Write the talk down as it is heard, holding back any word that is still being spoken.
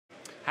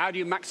How do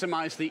you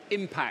maximize the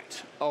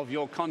impact of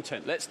your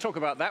content? Let's talk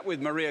about that with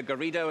Maria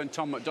Garrido and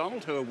Tom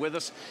McDonnell, who are with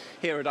us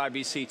here at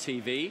IBC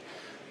TV.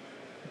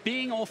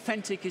 Being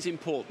authentic is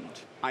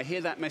important. I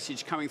hear that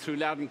message coming through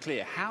loud and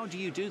clear. How do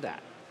you do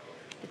that?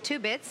 Two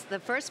bits. The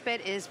first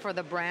bit is for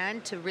the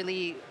brand to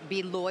really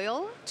be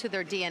loyal to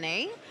their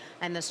DNA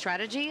and the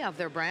strategy of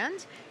their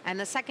brand. And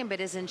the second bit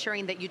is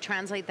ensuring that you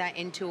translate that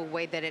into a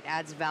way that it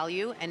adds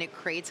value and it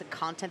creates a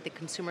content that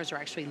consumers are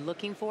actually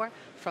looking for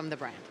from the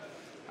brand.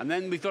 And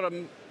then we've got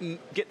to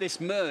get this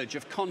merge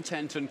of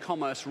content and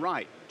commerce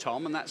right,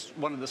 Tom, and that's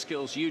one of the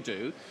skills you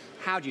do.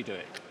 How do you do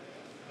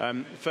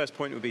it? First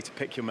point would be to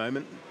pick your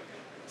moment.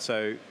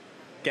 So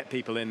get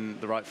people in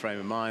the right frame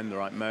of mind, the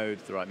right mode,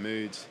 the right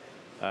moods.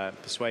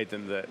 Persuade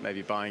them that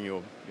maybe buying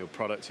your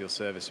product, your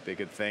service would be a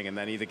good thing, and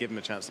then either give them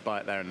a chance to buy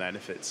it there and then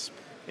if it's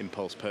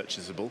impulse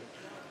purchasable,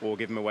 or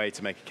give them a way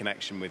to make a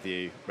connection with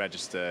you,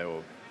 register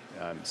or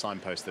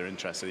signpost their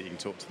interest so that you can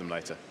talk to them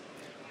later.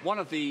 One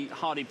of the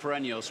hardy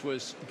perennials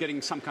was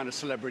getting some kind of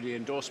celebrity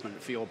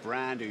endorsement for your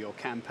brand or your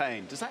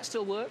campaign. Does that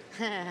still work?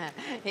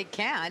 It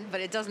can, but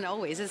it doesn't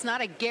always. It's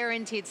not a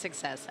guaranteed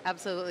success.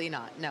 Absolutely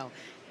not, no.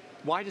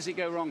 Why does it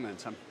go wrong then,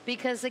 Tom?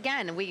 Because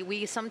again,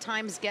 we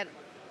sometimes get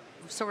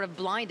sort of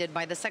blinded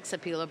by the sex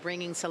appeal of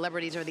bringing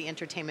celebrities or the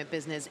entertainment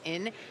business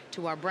in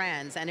to our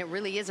brands, and it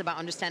really is about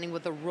understanding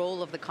what the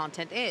role of the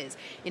content is.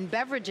 In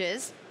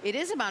beverages, it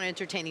is about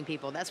entertaining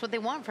people. That's what they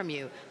want from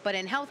you. But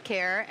in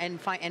healthcare and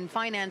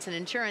finance and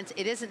insurance,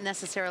 it isn't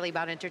necessarily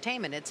about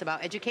entertainment. It's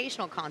about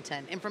educational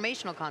content,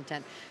 informational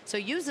content. So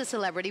use the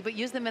celebrity, but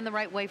use them in the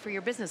right way for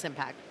your business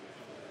impact.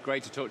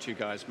 Great to talk to you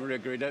guys. Maria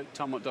Garrido,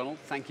 Tom McDonnell,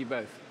 thank you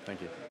both.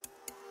 Thank you.